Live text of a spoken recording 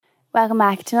Welcome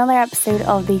back to another episode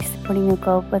of the Supporting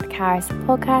Local with Caris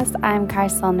podcast. I'm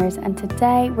Caris Saunders, and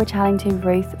today we're chatting to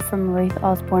Ruth from Ruth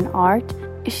Osborne Art.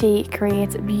 She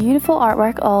creates beautiful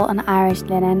artwork all on Irish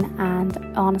linen, and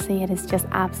honestly it is just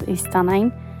absolutely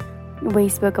stunning. We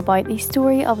spoke about the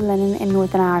story of linen in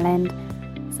Northern Ireland,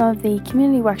 some of the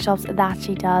community workshops that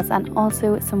she does, and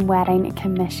also some wedding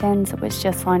commissions, which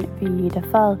just sound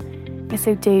beautiful.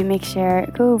 So do make sure,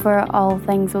 go over all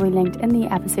things will be linked in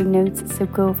the episode notes, so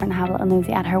go over and have a little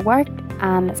nosy at her work,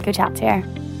 and let's go chat to her.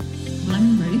 Well,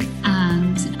 I'm Ruth,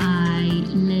 and I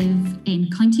live in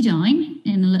County Down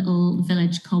in a little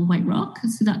village called White Rock,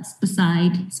 so that's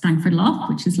beside Strangford Lough,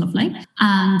 which is lovely.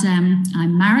 And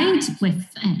I'm married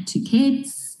with 2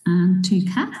 kids and 2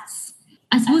 cats.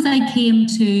 I suppose I came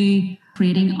to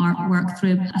creating artwork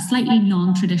through a slightly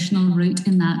non-traditional route,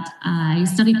 in that I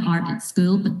studied art at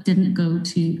school but didn't go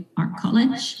to art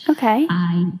college. Okay.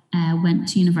 I went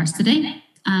to university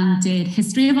and did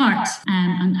history of art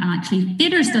and actually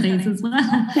theatre studies as well.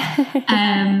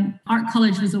 Art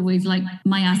college was always like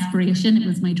my aspiration. It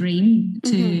was my dream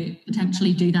to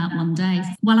potentially do that one day.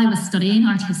 While I was studying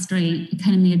art history, it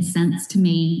kind of made sense to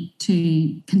me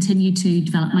to continue to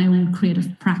develop my own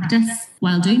creative practice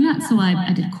while doing that. So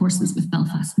I did courses with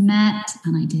Belfast Met,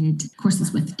 and I did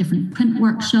courses with different print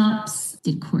workshops,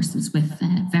 did courses with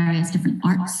various different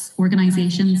arts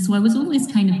organisations. So I was always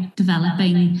kind of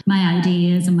developing my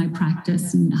ideas and my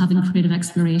practice and having creative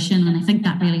exploration. And I think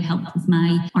that really helped with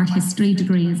my art history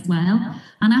degree as well.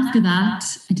 And after that,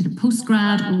 I did a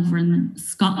postgrad over in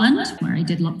Scotland, where I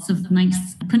did lots of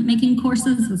nice printmaking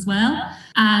courses as well.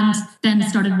 And then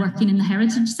started working in the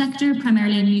heritage sector,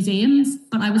 primarily in museums.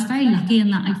 But I was very lucky in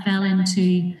that I fell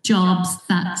into jobs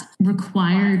that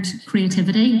required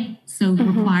creativity. So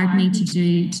required me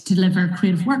to deliver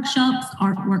creative workshops,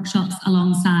 art workshops,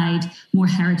 alongside more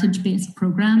heritage-based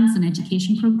programs and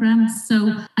education programs.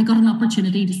 So I got an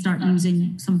opportunity to start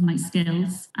using some of my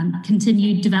skills and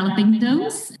continued developing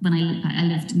those. When I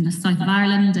lived in the south of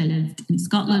Ireland, I lived in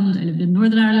Scotland, I lived in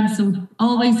Northern Ireland. So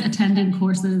always attending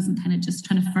courses and kind of just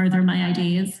trying to further my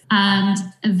ideas. And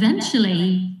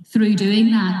eventually, through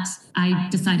doing that, I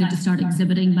decided to start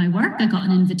exhibiting my work. I got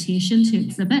an invitation to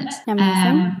exhibit.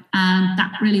 Amazing. And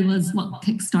that really was what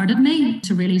kickstarted me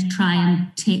to really try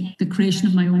and take the creation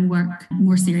of my own work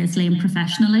more seriously and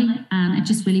professionally. And it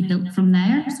just really built from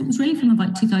there. So it was really from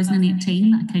about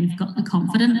 2018 that I kind of got the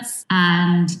confidence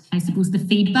and I suppose the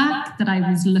feedback that I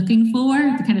was looking for,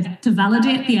 to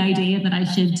validate the idea that I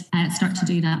should start to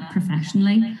do that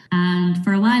professionally. And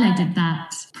for a while I did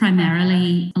that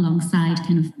primarily alongside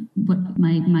kind of what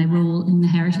my role in the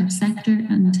heritage sector,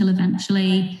 until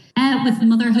eventually with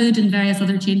motherhood and various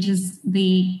other changes,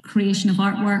 the creation of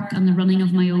artwork and the running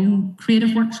of my own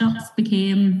creative workshops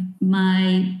became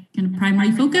my kind of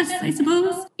primary focus, I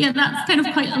suppose. Yeah, that's kind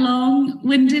of quite a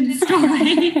long-winded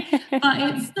story, but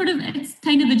it's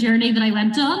kind of the journey that I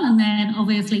went on. And then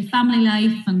obviously family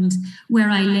life and where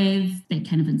I live, they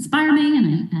kind of inspire me,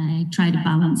 and I try to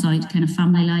balance out kind of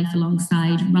family life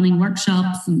alongside running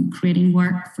workshops and creating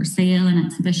work for sale and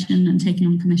exhibition and taking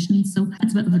on commissions. So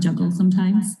it's a bit of a juggle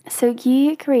sometimes. So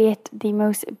you create the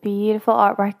most beautiful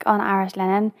artwork on Irish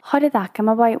linen. How did that come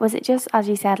about? Was it just, as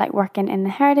you said, like working in the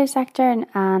heritage sector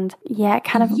and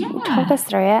talk us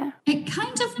through it? It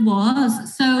kind of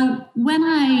was. So when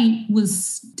I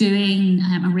was doing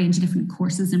a range of different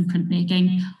courses in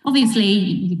printmaking, obviously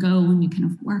you go and you kind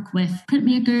of work with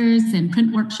printmakers in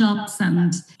print workshops,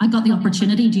 and I got the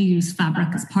opportunity to use fabric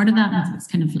as part of that. It's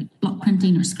kind of like block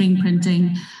printing or screen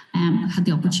printing. I had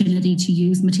the opportunity to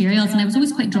use materials, and I was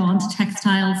always quite drawn to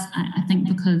textiles, I think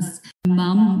because my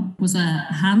mum was a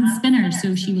hand spinner,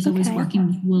 so she was always working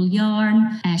with wool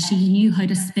yarn. She knew how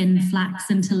to spin flax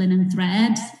into linen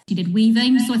thread. She did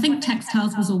weaving, so I think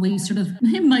textiles was always sort of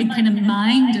in my kind of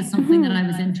mind as something that I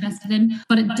was interested in.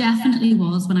 But it definitely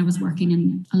was when I was working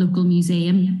in a local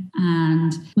museum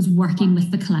and was working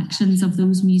with the collections of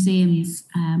those museums,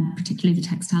 particularly the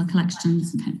textile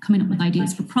collections, and kind of coming up with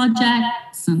ideas for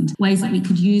projects and ways that we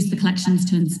could use the collections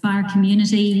to inspire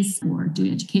communities or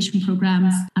do education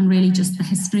programs. And really just the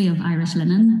history of Irish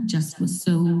linen just was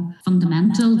so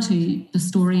fundamental to the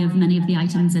story of many of the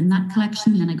items in that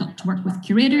collection. And then I got to work with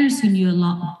curators who knew a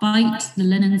lot about the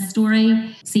linen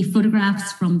story, see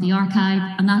photographs from the archive,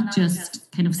 and that just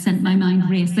kind of sent my mind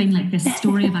racing, like this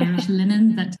story of Irish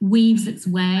linen that weaves its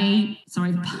way,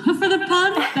 sorry for the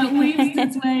pun, that weaves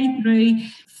its way through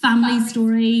family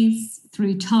stories,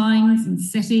 through towns and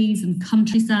cities and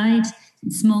countryside.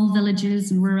 small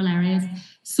villages and rural areas.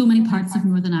 So many parts of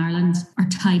Northern Ireland are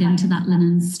tied into that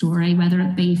linen story, whether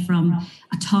it be from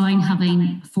a town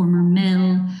having a former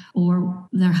mill, or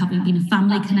there having been a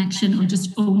family connection, or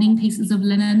just owning pieces of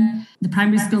linen. The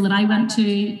primary school that I went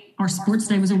to, our sports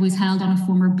day was always held on a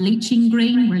former bleaching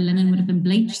green where linen would have been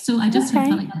bleached. So I just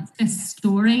felt like this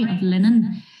story of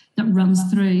linen that runs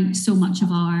through so much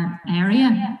of our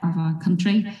area, of our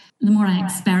country. The more I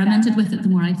experimented with it, the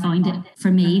more I found it, for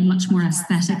me, much more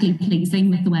aesthetically pleasing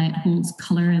with the way it holds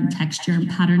colour and texture and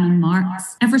pattern and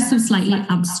marks. Ever so slightly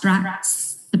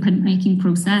abstracts the printmaking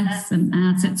process and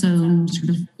adds its own sort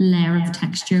of layer of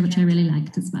texture, which I really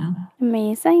liked as well.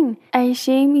 Amazing. I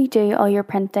assume you do all your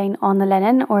printing on the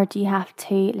linen, or do you have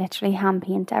to literally hand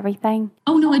paint everything?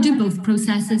 Oh no, I do both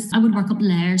processes. I would work up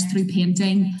layers through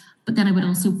painting, but then I would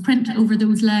also print over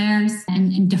those layers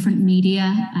in different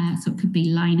media. So it could be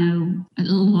lino, a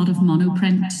lot of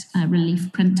monoprint,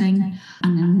 relief printing,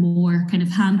 and then more kind of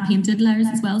hand-painted layers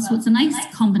as well. So it's a nice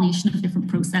combination of different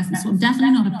processes. So I'm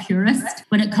definitely not a purist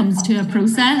when it comes to a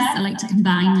process. I like to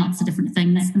combine lots of different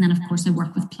things. And then, of course, I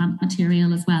work with plant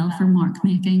material as well for mark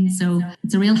making. So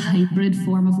it's a real hybrid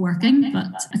form of working,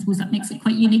 but I suppose that makes it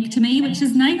quite unique to me, which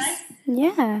is nice.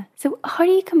 Yeah. So how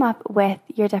do you come up with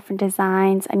your different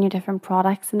designs and your different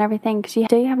products and everything? Because you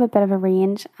do have a bit of a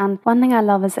range. And one thing I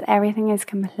love is that everything is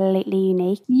completely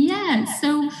unique. Yeah.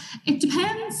 So it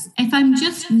depends. If I'm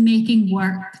just making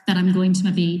work that I'm going to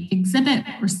maybe exhibit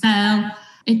or sell,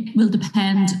 it will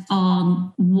depend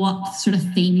on what sort of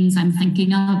themes I'm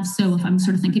thinking of. So if I'm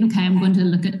sort of thinking, okay, I'm going to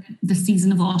look at the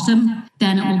season of autumn,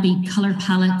 then it will be colour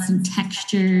palettes and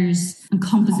textures and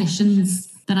compositions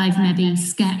that I've maybe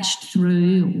sketched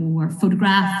through or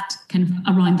photographed kind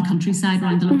of around the countryside,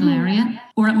 around the local area.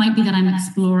 Or it might be that I'm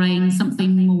exploring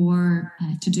something more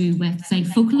to do with, say,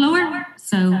 folklore.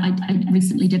 So I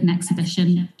recently did an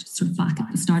exhibition just sort of back at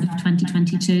the start of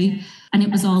 2022, and it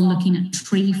was all looking at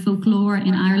tree folklore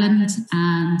in Ireland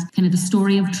and kind of the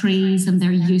story of trees and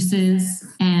their uses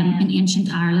in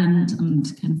ancient Ireland,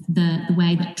 and kind of the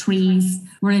way that trees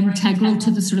were integral to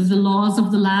the sort of the laws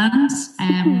of the land.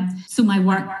 So my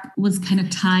work was kind of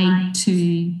tied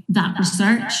to that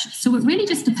research. So it really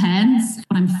just depends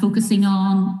what I'm focusing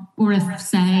on, or if,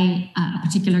 say, a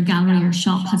particular gallery or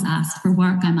shop has asked for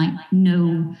work, I might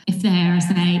know if they're,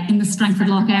 say, in the Strangford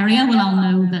Lough area, well, I'll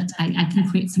know that I can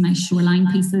create some nice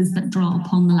shoreline pieces that draw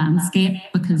upon the landscape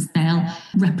because they'll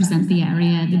represent the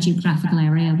area, the geographical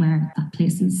area where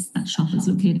that shop is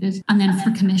located. And then for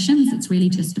commissions, it's really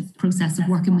just a process of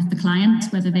working with the client,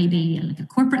 whether they be like a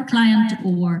corporate client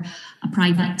or a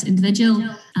private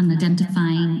individual, and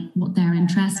identifying what they're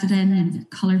interested in, the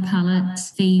colour palette,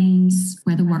 themes,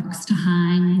 where the work's to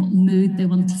hang, what mood they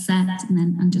want to set,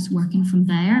 and just working from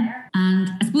there.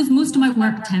 And I suppose most of my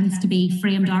work tends to be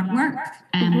framed artwork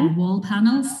or wall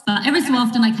panels, but every so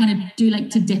often I kind of do like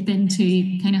to dip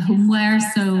into kind of homeware.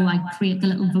 So I create the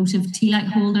little votive tea light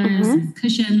holders and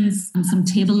cushions and some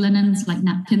table linens like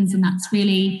napkins, and that's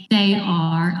really, they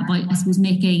are about, I suppose,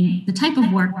 making the type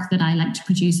of work that I like to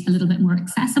produce a little bit more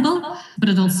accessible, but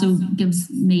it also gives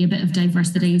me a bit of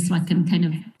diversity, so I can kind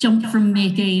of jump from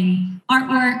making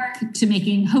artwork to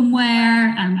making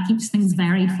homeware, and keeps things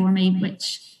varied for me,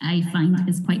 which I find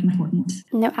is quite important.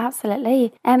 No,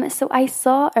 absolutely. So I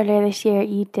saw earlier this year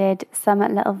you did some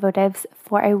little votives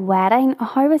for a wedding.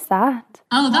 How was that?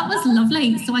 Oh, that was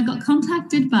lovely. So I got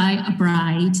contacted by a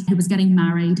bride who was getting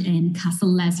married in Castle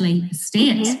Leslie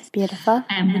Estate. Beautiful.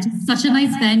 Which is such a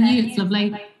nice venue. It's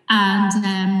lovely.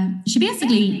 And she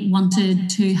basically wanted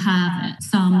to have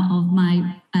some of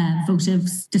my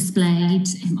votives displayed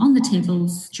on the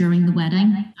tables during the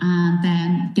wedding, and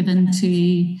then given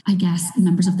to, I guess,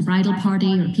 members of the bridal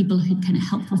party or people who'd kind of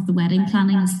helped with the wedding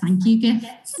planning as thank you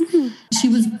gifts. She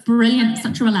was brilliant,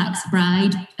 such a relaxed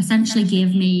bride. Essentially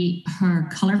gave me her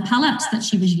colour palette that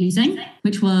she was using,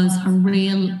 which was a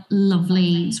real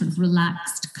lovely sort of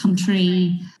relaxed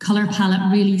country colour palette,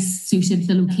 really suited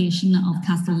the location of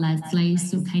Castle Leslie.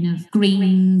 So kind of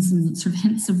greens and sort of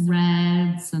hints of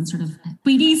reds and sort of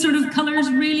beady sort of colours,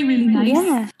 really, really nice.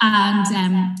 Yeah.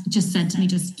 And just said to me,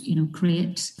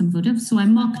 create some votives. So I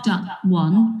mocked up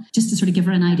one just to sort of give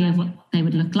her an idea of what they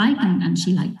would look like, and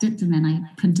she liked it, and then I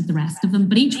printed the rest of them.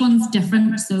 But each one's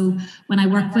different. So when I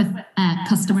work with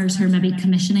customers who are maybe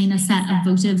commissioning a set of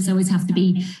votives, I always have to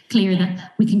be clear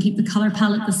that we can keep the colour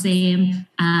palette the same.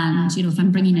 And, if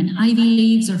I'm bringing in ivy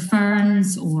leaves or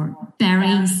ferns or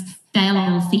berries, they'll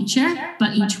all feature,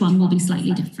 but each one will be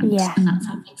slightly different. Yeah. And that's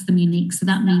what makes them unique. So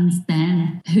that means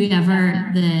then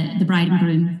whoever the bride and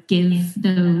groom give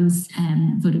those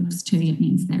votives to, it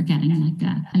means they're getting like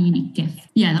a unique gift.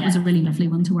 yeah, that was a really lovely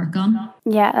one to work on.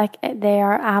 Yeah, like they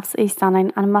are absolutely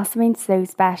stunning, and it must have been so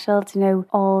special to know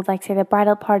all, like say the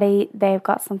bridal party, they've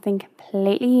got something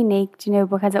completely unique, you know,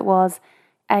 because it was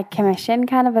a commission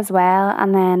kind of as well,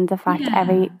 and then the fact that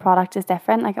every product is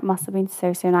different, like it must have been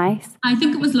so nice. I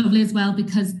think it was lovely as well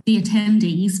because the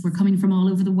attendees were coming from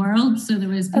all over the world. So there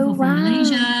was people from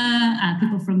Malaysia,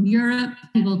 people from Europe,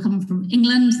 people coming from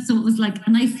England. So it was like a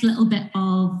nice little bit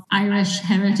of Irish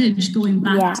heritage going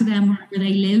back to them where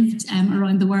they lived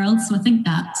around the world. So I think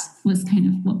that was kind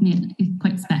of what made it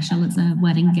quite special as a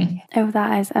wedding gift. Oh,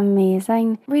 that is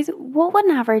amazing. Ruth, what would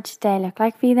an average day look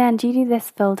like for you then? Do you do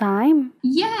this full time?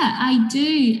 Yeah, I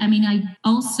do. I mean, I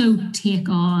also take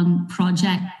on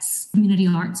projects, community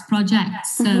arts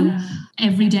projects. So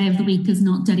every day of the week is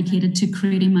not dedicated to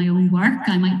creating my own work.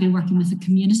 I might be working with a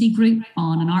community group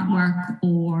on an artwork,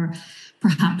 or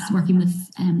perhaps working with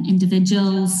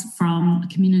individuals from a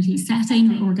community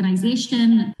setting or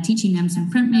organisation, teaching them some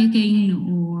printmaking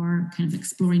or kind of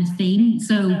exploring a theme.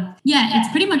 So yeah, it's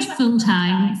pretty much full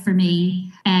time for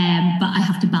me, but I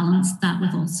have to balance that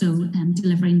with also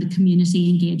delivering the community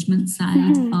engagement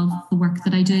side of the work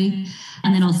that I do.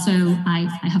 And then also I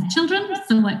have children,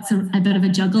 so it's a bit of a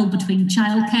juggle between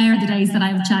childcare, the days that I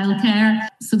have childcare.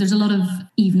 So there's a lot of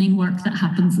evening work that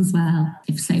happens as well.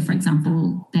 If, say, for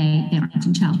example, they aren't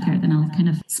in childcare, then I'll kind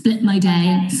of split my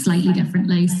day slightly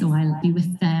differently. So I'll be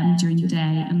with them during the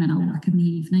day and then I'll work in the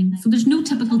evening. So there's no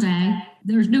typical day.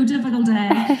 There's no typical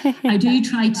day. I do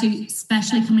try to,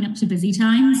 especially coming up to busy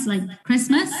times like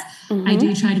Christmas, I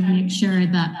do try to make sure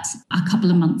that a couple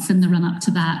of months in the run up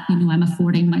to that, you know, I'm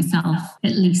affording myself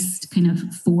at least kind of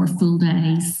 4 full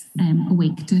days a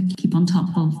week to keep on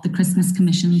top of the Christmas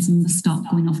commissions and the stock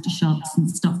going off to shops and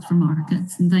stock for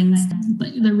markets and things. But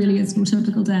there really is no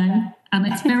typical day. And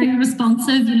it's very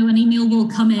responsive, you know, an email will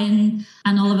come in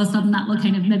and all of a sudden that will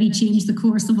kind of maybe change the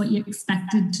course of what you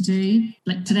expected to do.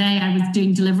 Like today I was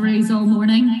doing deliveries all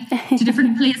morning to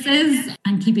different places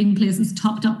and keeping places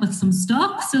topped up with some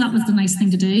stock. So that was the nice thing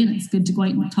to do. And it's good to go out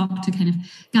and talk to kind of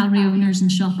gallery owners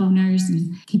and shop owners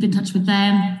and keep in touch with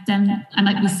them. Then I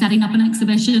might be setting up an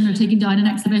exhibition or taking down an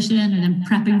exhibition or then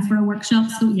prepping for a workshop.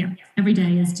 So yeah, every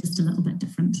day is just a little bit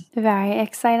different. Very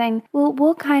exciting. Well,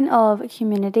 what kind of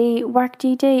community work do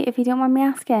you do, if you don't mind me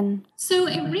asking? So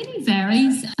it really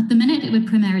varies. At the minute, it would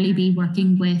primarily be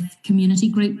working with community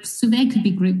groups. So they could be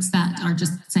groups that are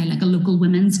just, say, like a local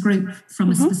women's group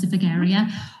from a specific area,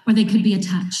 or they could be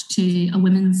attached to a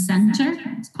women's centre.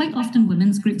 It's quite often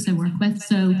women's groups I work with.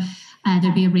 So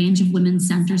there'd be a range of women's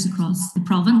centres across the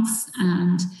province,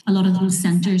 and a lot of those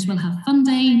centres will have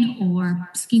funding or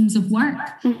schemes of work,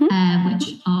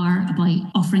 which are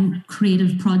about offering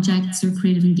creative projects or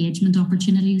creative engagement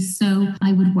opportunities. So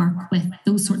I would work with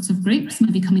those sorts of groups,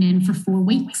 maybe coming in for 4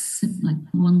 weeks, like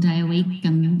 1 day a week,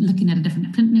 and looking at a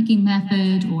different printmaking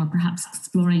method, or perhaps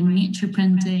exploring nature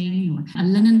printing, or a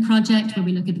linen project where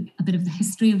we look at a bit of the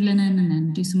history of linen and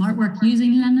then do some artwork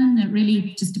using linen. It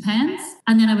really just depends.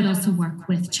 And then I would also work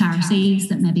with charities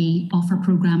that maybe offer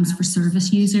programs for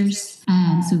service users.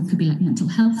 So it could be like mental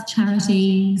health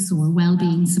charities or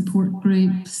wellbeing support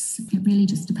groups. It really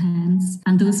just depends.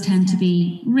 And those tend to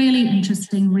be really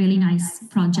interesting, really nice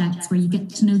projects where you get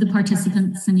to know the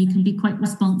participants and you can be quite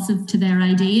responsive to their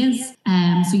ideas.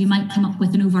 So you might come up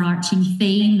with an overarching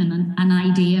theme and an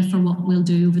idea for what we'll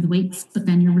do over the weeks, but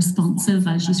then you're responsive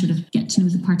as you sort of get to know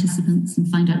the participants and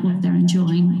find out what they're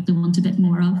enjoying, what they want a bit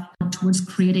more of, towards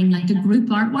creating like a group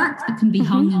artwork that can be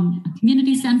hung in a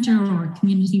community centre or a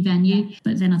community venue.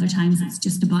 But then other times it's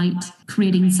just about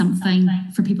creating something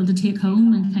for people to take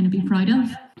home and kind of be proud of.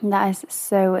 That is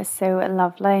so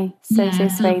lovely. So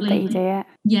sweet lovely that you do it.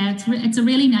 Yeah, it's a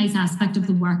really nice aspect of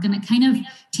the work, and it kind of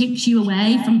takes you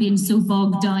away from being so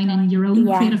bogged down in your own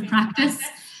creative practice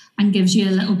and gives you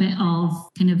a little bit of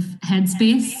kind of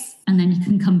headspace, and then you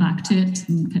can come back to it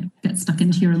and kind of get stuck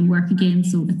into your own work again.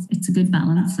 So it's a good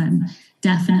balance, and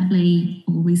definitely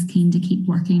always keen to keep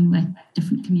working with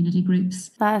different community groups.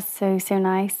 That is so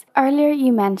nice. Earlier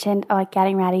you mentioned about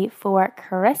getting ready for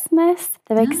Christmas,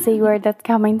 the big C word that's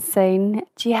coming soon.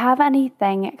 Do you have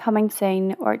anything coming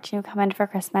soon, or coming for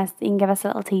Christmas that you can give us a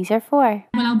little teaser for?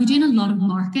 Well, I'll be doing a lot of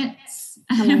markets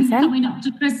coming up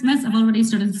to Christmas. I've already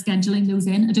started scheduling those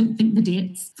in. I don't think the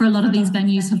dates for a lot of these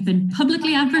venues have been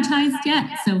publicly advertised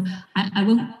yet, so I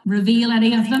won't reveal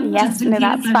any of them. Yes, no,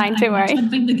 that's fine, don't worry.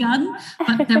 Jumping the gun,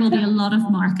 but there will be a lot of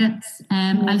markets.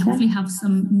 I'll hopefully have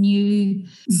some new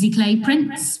Z-Clay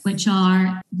prints, which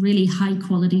are really high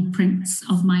quality prints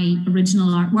of my original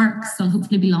artwork. So I'll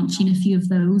hopefully be launching a few of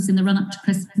those in the run up to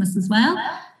Christmas as well.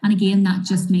 And again, that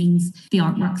just means the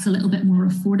artwork's a little bit more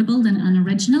affordable than an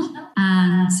original,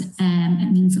 and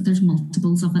it prints. There's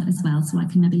multiples of it as well. So I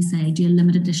can maybe say do a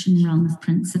limited edition run of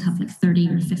prints that have like 30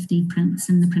 or 50 prints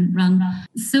in the print run.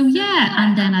 So yeah,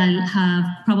 and then I'll have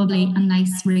probably a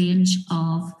nice range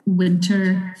of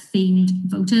winter themed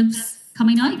votives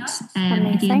coming out.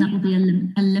 Again, that will be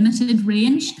a limited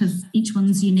range because each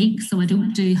one's unique, so I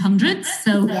don't do hundreds.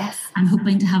 So I'm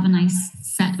hoping to have a nice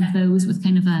set of those with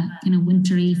kind of a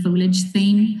wintry foliage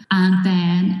theme. And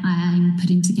then I'm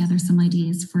putting together some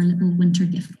ideas for little winter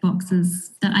gift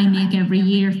boxes that I make every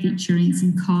year, featuring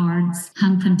some cards,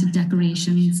 hand-printed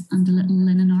decorations, and a little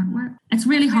linen artwork. It's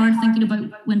really hard thinking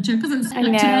about winter because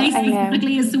today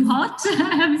specifically is so hot.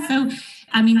 So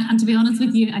I mean, and to be honest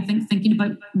with you, I think thinking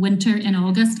about winter in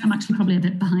August, I'm actually probably a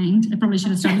bit behind. I probably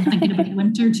should have started thinking about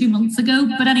winter 2 months ago.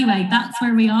 But anyway, that's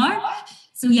where we are.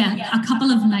 So yeah, a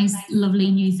couple of nice,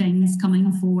 lovely new things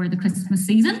coming for the Christmas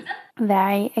season.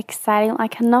 Very exciting. I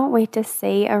cannot wait to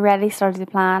see. I already started to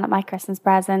plan my Christmas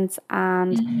presents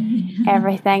and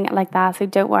everything like that. So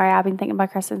don't worry, I've been thinking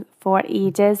about Christmas for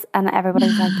ages and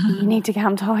everybody's like, you need to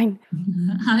calm down.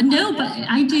 No, but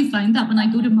I do find that when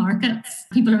I go to markets,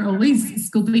 people are always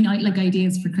scoping out like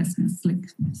ideas for Christmas. Like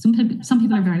some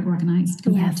people are very organised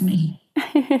compared to me.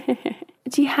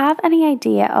 Do you have any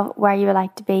idea of where you would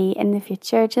like to be in the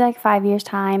future? Do you like 5 years'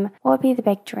 time? What would be the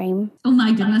big dream? Oh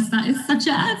my goodness, that is such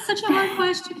a hard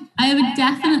question. I would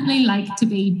definitely like to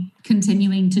be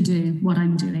continuing to do what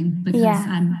I'm doing because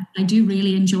I do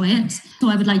really enjoy it. So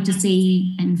I would like to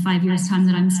see in 5 years' time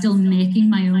that I'm still making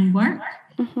my own work.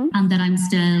 And that I'm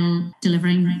still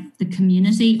delivering the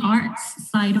community arts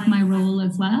side of my role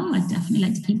as well. I'd definitely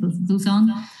like to keep both of those on.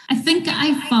 I think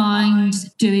I found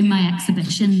doing my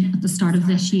exhibition at the start of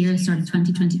this year, start of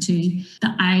 2022,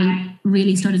 that I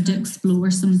really started to explore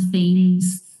some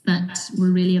themes that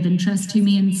were really of interest to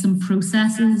me and some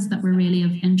processes that were really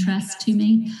of interest to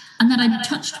me and that I'd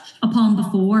touched upon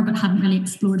before but hadn't really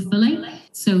explored fully.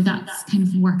 So that's kind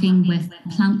of working with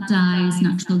plant dyes,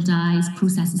 natural dyes,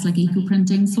 processes like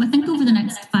eco-printing. So I think over the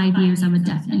next 5 years, I would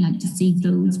definitely like to see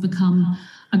those become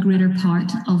a greater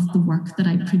part of the work that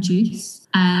I produce.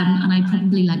 And I'd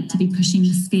probably like to be pushing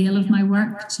the scale of my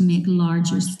work to make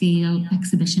larger scale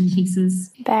exhibition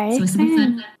pieces. Very so I suppose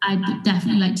that I'd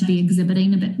definitely like to be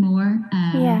exhibiting a bit more.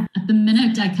 At the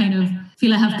minute, I kind of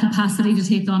feel I have capacity to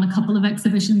take on a couple of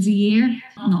exhibitions a year.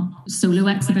 Not solo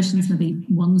exhibitions, maybe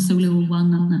one solo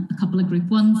one and a couple of group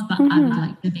ones, but I would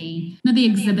like to be maybe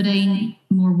exhibiting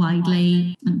more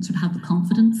widely and sort of have the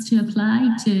confidence to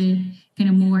apply to kind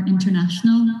of more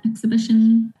international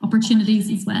exhibition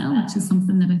opportunities as well, which is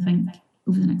something that I think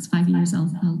over the next 5 years I'll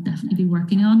definitely be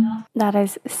working on. That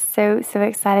is so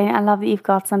exciting. I love that you've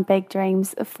got some big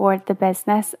dreams for the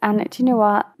business. And do you know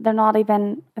what? They're not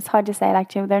even, it's hard to say,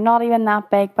 like, they're not even that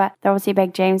big, but they're obviously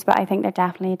big dreams, but I think they're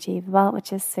definitely achievable,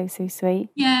 which is so sweet.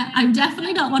 Yeah, I'm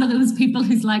definitely not one of those people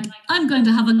who's like, I'm going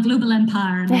to have a global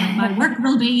empire and my work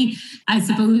will be, I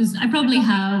suppose, I probably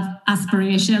have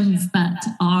aspirations that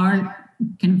are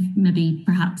kind of maybe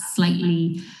perhaps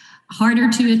slightly harder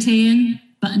to attain.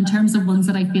 But in terms of ones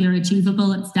that I feel are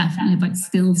achievable, it's definitely about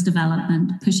skills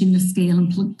development, pushing the scale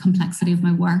and complexity of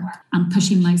my work and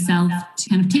pushing myself to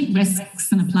kind of take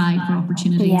risks and apply for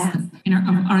opportunities that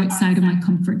are outside of my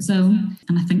comfort zone.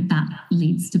 And I think that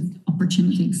leads to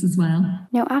opportunities as well.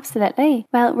 No, absolutely.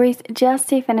 Well, Ruth, just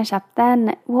to finish up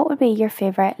then, what would be your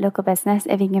favourite local business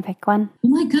if you can pick one? Oh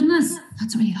my goodness,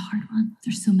 that's a really hard one.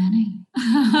 There's so many.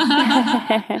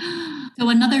 So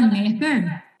another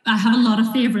maker. I have a lot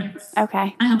of favourites.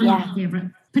 Okay. I have a lot of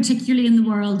favourites, particularly in the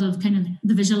world of kind of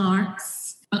the visual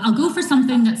arts. But I'll go for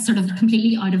something that's sort of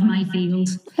completely out of my field.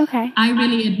 Okay. I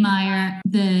really admire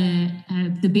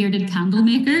the bearded candle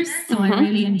makers. So I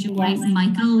really enjoy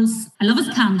Michael's. I love his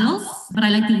candles, but I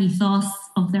like the ethos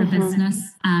of their business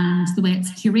and the way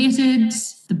it's curated,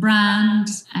 the brand,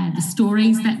 the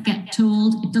stories that get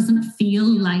told. It doesn't feel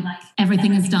like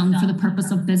everything is done for the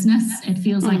purpose of business. It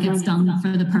feels like it's done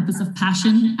for the purpose of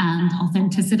passion and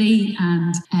authenticity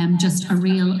and just a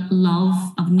real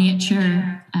love of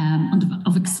nature, and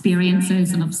of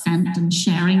experiences and of scent and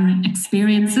sharing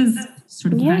experiences.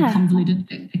 Sort of a very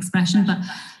convoluted expression, but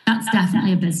that's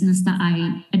definitely a business that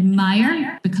I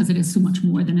admire because it is so much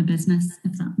more than a business,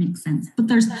 if that makes sense. But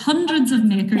there's hundreds of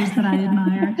makers that I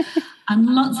admire and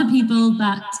lots of people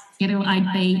that,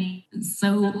 I'd be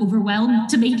so overwhelmed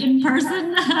to meet in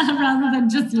person rather than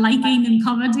just liking and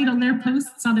commenting on their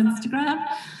posts on Instagram.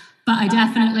 But I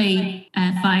definitely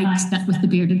find that with the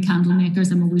bearded candle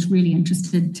makers, I'm always really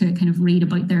interested to kind of read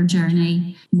about their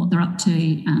journey and what they're up to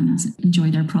and enjoy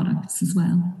their products as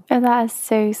well. Oh, that is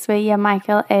so sweet. Yeah,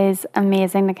 Michael is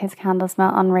amazing. Like, his candles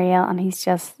smell unreal and he's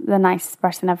just the nicest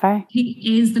person ever.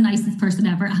 He is the nicest person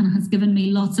ever and has given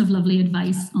me lots of lovely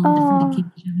advice on different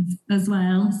occasions as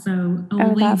well. So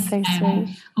always, that's so sweet.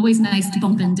 Always nice to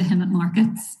bump into him at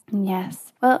markets.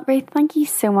 Yes. Well, Ruth, thank you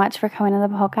so much for coming on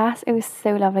the podcast. It was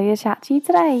so lovely to chat to you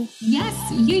today. Yes,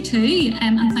 you too.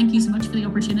 And thank you so much for the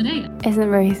opportunity. Isn't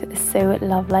Ruth so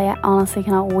lovely? I honestly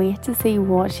cannot wait to see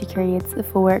what she creates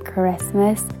for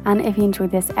Christmas. And if you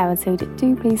enjoyed this episode,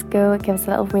 do please go give us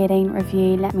a little rating,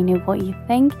 review, let me know what you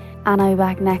think. And I'll be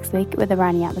back next week with a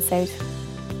brand new episode.